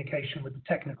and communication with the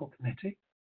technical committee.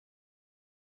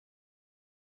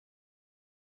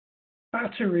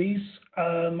 Batteries,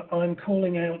 I'm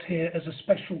calling out here as a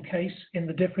special case in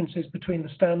the differences between the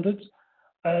standards.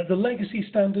 The legacy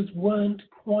standards weren't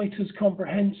quite as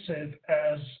comprehensive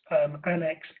as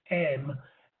Annex M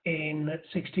in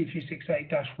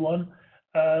 62368-1.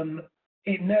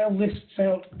 It now lists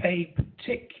out a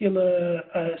particular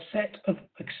set of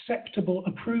acceptable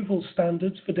approval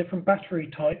standards for different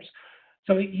battery types.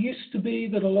 So it used to be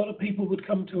that a lot of people would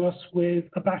come to us with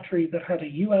a battery that had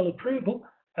a UL approval,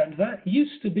 and that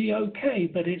used to be okay,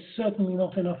 but it's certainly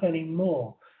not enough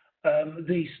anymore.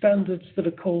 The standards that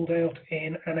are called out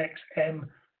in Annex M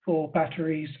for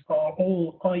batteries are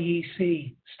all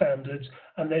IEC standards,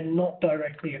 and they're not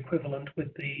directly equivalent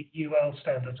with the UL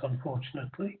standards,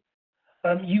 unfortunately.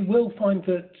 You will find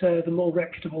that the more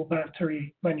reputable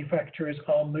battery manufacturers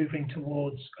are moving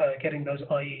towards getting those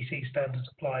IEC standards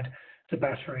applied to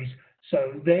batteries.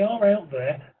 So they are out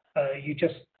there. You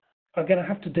just are going to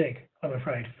have to dig, I'm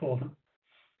afraid, for them.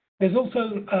 There's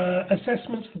also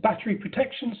assessments for battery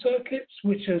protection circuits,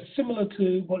 which are similar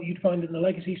to what you'd find in the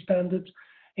legacy standards,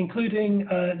 including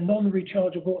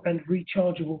non-rechargeable and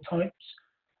rechargeable types,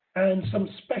 and some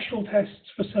special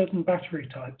tests for certain battery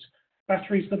types.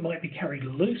 Batteries that might be carried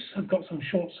loose have got some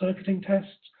short-circuiting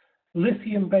tests.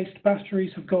 Lithium-based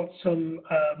batteries have got some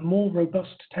more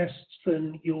robust tests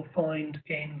than you'll find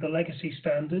in the legacy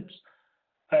standards.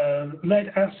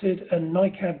 Lead acid and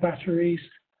NiCad batteries,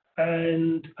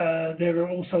 and there are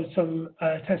also some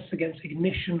tests against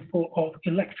ignition of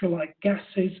electrolyte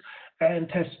gases and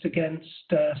tests against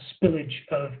spillage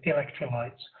of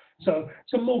electrolytes. So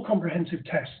some more comprehensive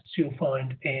tests you'll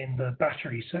find in the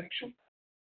battery section.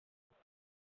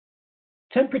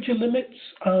 Temperature limits,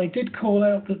 I did call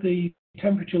out that the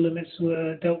temperature limits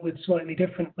were dealt with slightly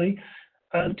differently.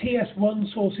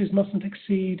 TS1 sources mustn't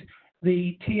exceed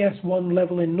the TS1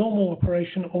 level in normal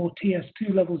operation or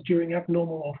TS2 levels during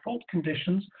abnormal or fault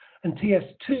conditions, and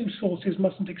TS2 sources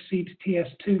mustn't exceed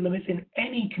TS2 limits in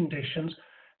any conditions.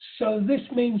 So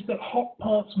this means that hot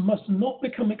parts must not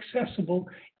become accessible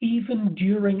even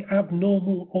during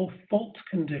abnormal or fault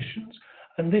conditions.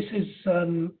 And this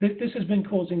has been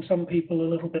causing some people a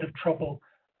little bit of trouble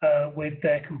with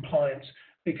their compliance,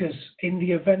 because in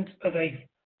the event of a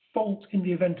fault, in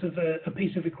the event of a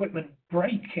piece of equipment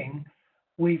breaking,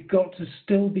 we've got to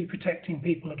still be protecting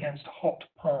people against hot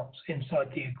parts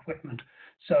inside the equipment.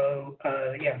 So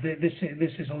yeah,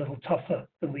 this is a little tougher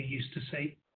than we used to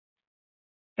see.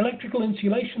 Electrical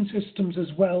insulation systems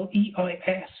as well,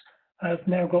 EIS, have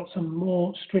now got some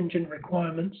more stringent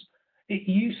requirements. It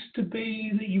used to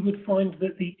be that you would find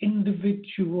that the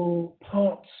individual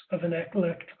parts of an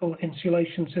electrical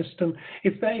insulation system,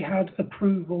 if they had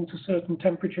approval to certain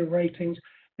temperature ratings,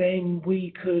 then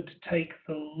we could take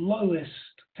the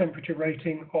lowest temperature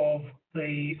rating of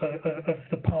the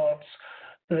parts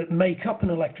that make up an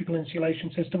electrical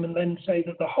insulation system and then say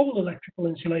that the whole electrical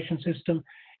insulation system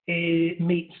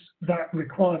meets that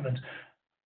requirement.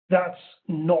 That's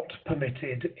not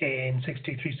permitted in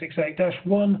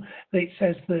 62368-1. It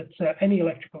says that any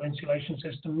electrical insulation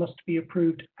system must be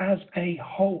approved as a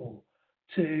whole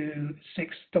to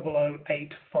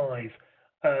 60085.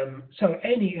 So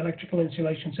any electrical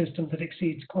insulation system that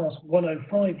exceeds class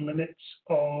 105 limits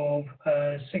of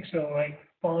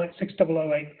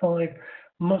 60085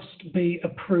 must be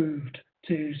approved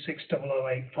to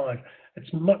 60085.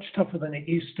 It's much tougher than it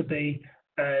used to be.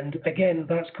 And again,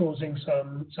 that's causing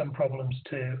some problems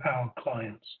to our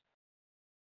clients.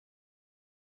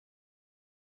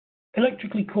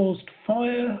 Electrically caused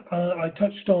fire, I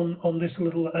touched on this a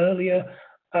little earlier.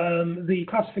 The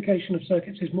classification of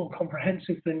circuits is more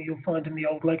comprehensive than you'll find in the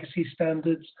old legacy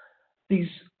standards.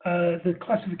 The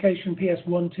classification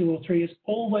PS1, 2, or 3 is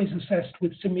always assessed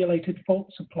with simulated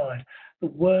faults applied. The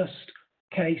worst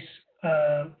case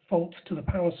fault to the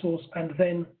power source and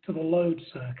then to the load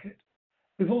circuit.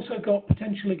 We've also got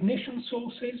potential ignition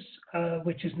sources,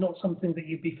 which is not something that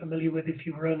you'd be familiar with if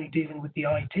you were only dealing with the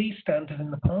IT standard in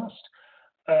the past.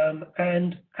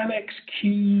 And Annex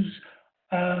Q's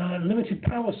limited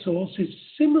power source is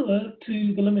similar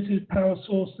to the limited power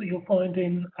source that you'll find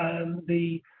in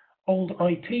the old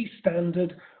IT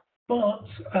standard, but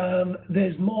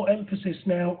there's more emphasis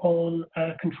now on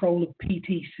control of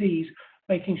PTCs,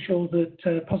 making sure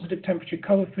that positive temperature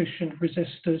coefficient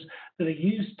resistors that are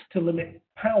used to limit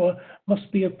power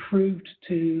must be approved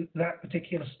to that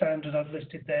particular standard I've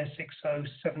listed there,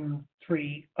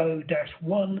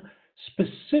 60730-1,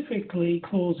 specifically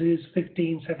clauses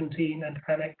 15, 17, and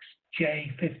Annex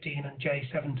J15 and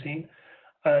J17.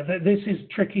 This is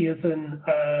trickier than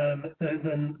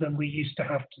we used to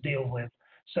have to deal with.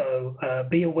 So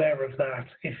be aware of that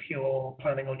if you're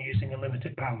planning on using a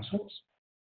limited power source.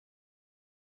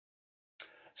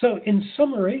 So in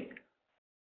summary,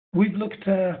 we've looked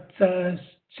at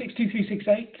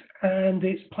 62368 and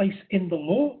its place in the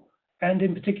law. And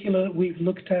in particular, we've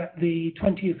looked at the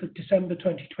 20th of December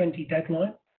 2020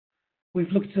 deadline.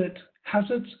 We've looked at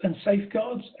hazards and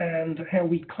safeguards and how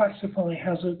we classify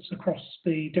hazards across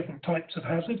the different types of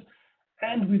hazard.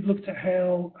 And we've looked at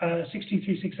how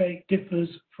 62368 differs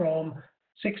from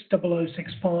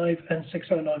 60065 and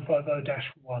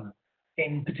 60950-1.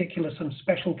 In particular, some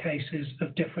special cases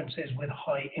of differences with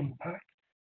high impact.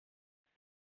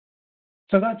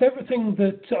 So that's everything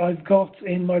that I've got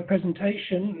in my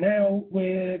presentation. Now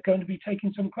we're going to be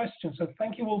taking some questions. So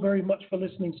thank you all very much for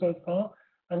listening so far,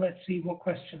 and let's see what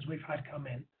questions we've had come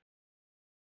in.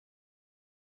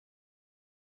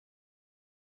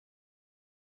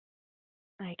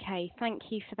 Okay, thank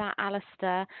you for that,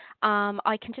 Alistair.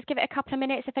 I can just give it a couple of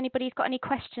minutes if anybody's got any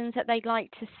questions that they'd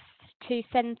like to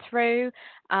send through,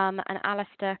 and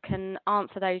Alistair can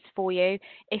answer those for you.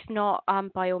 If not,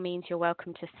 by all means, you're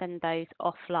welcome to send those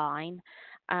offline.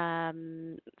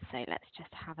 So let's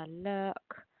just have a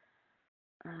look.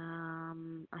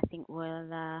 I think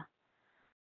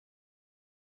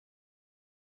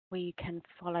we can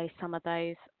follow some of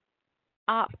those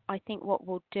up. I think what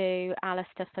we'll do,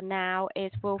 Alistair, for now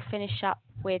is we'll finish up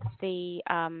with the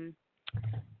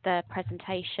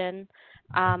presentation.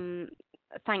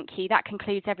 Thank you. That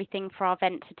concludes everything for our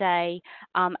event today.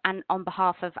 And on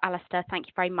behalf of Alistair, thank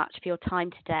you very much for your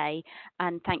time today,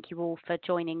 and thank you all for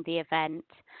joining the event.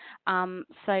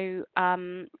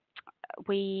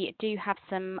 We do have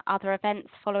some other events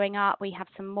following up. We have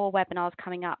some more webinars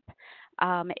coming up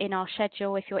in our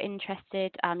schedule. If you're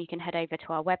interested, you can head over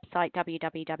to our website,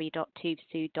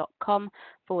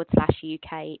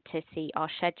 www.tuvsud.com/UK, to see our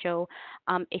schedule.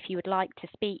 If you would like to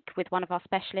speak with one of our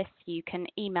specialists, you can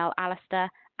email Alistair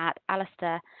at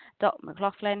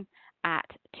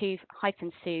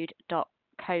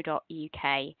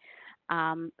alistair.mclaughlin@tuv-sud.co.uk.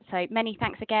 So many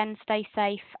thanks again. Stay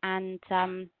safe, and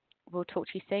we'll talk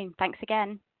to you soon. Thanks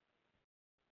again.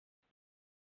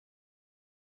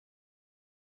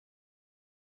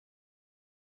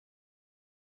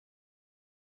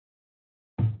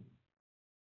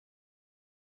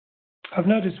 I've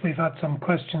noticed we've had some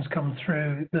questions come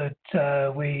through that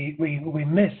we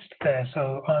missed there,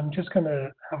 so I'm just going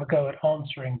to have a go at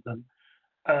answering them.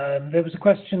 There was a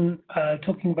question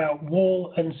talking about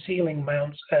wall and ceiling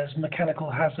mounts as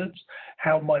mechanical hazards.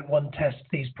 How might one test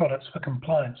these products for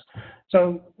compliance?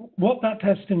 So what that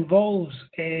test involves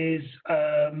is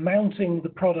mounting the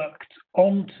product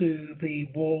onto the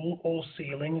wall or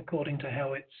ceiling according to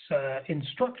how it's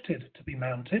instructed to be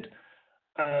mounted.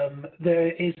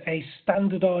 There is a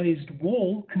standardized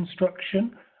wall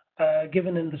construction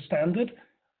given in the standard,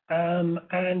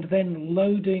 and then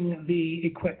loading the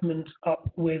equipment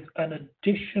up with an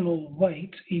additional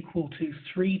weight equal to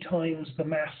 3 times the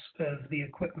mass of the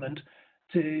equipment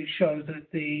to show that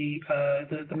the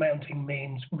mounting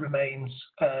means remains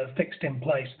fixed in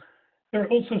place. There are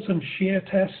also some shear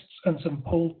tests and some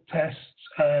pull tests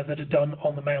that are done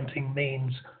on the mounting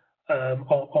means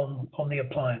on the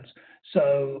appliance.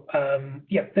 So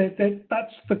yeah,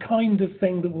 that's the kind of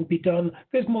thing that will be done.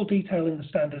 There's more detail in the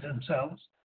standard themselves.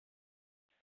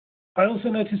 I also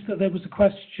noticed that there was a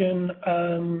question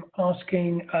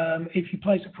asking if you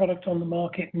place a product on the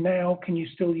market now, can you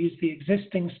still use the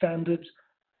existing standards,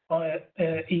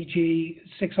 e.g.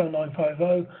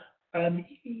 60950?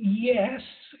 Yes,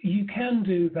 you can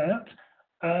do that,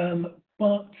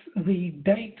 but the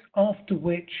date after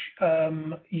which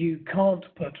you can't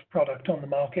put product on the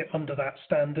market under that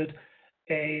standard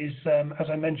is, as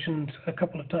I mentioned a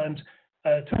couple of times,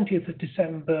 20th of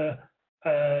December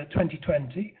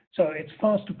 2020. So it's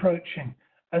fast approaching.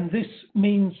 And this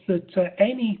means that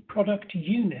any product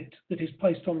unit that is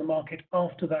placed on the market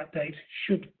after that date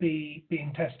should be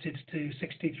being tested to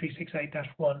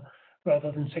 62368-1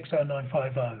 rather than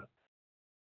 60950.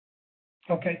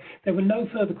 Okay, there were no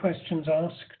further questions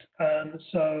asked,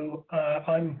 so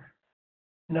I'm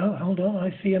No, hold on.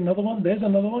 I see another one. There's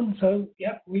another one. So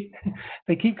yeah,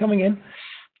 they keep coming in.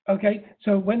 Okay,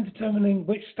 so when determining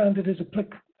which standard is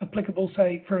applicable,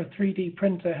 say, for a 3D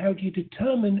printer, how do you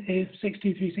determine if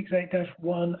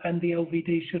 62368-1 and the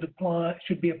LVD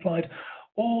should be applied,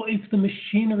 or if the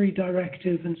machinery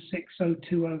directive and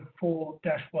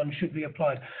 60204-1 should be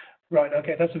applied? Right,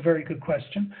 okay, that's a very good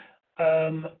question.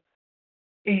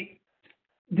 The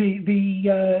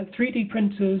 3D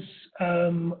printers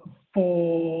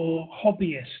for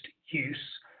hobbyist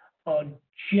use are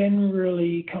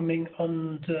generally coming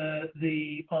under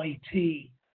the IT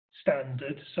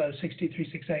standard, so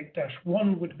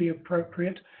 62368-1 would be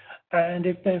appropriate. And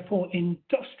if they're for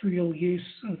industrial use,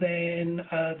 then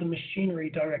the machinery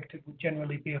directive would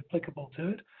generally be applicable to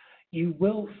it. You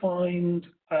will find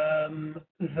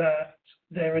that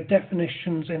there are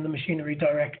definitions in the machinery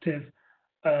directive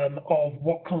of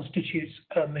what constitutes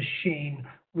a machine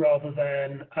rather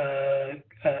than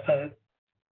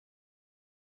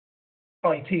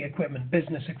IT equipment,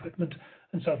 business equipment,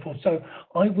 and so forth. So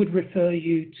I would refer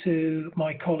you to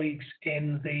my colleagues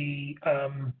in the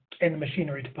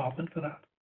machinery department for that.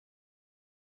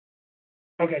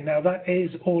 Okay, now that is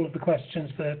all of the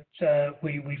questions that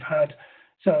we've had.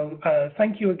 So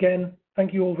thank you again.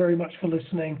 Thank you all very much for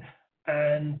listening,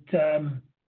 and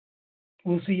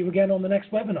we'll see you again on the next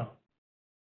webinar.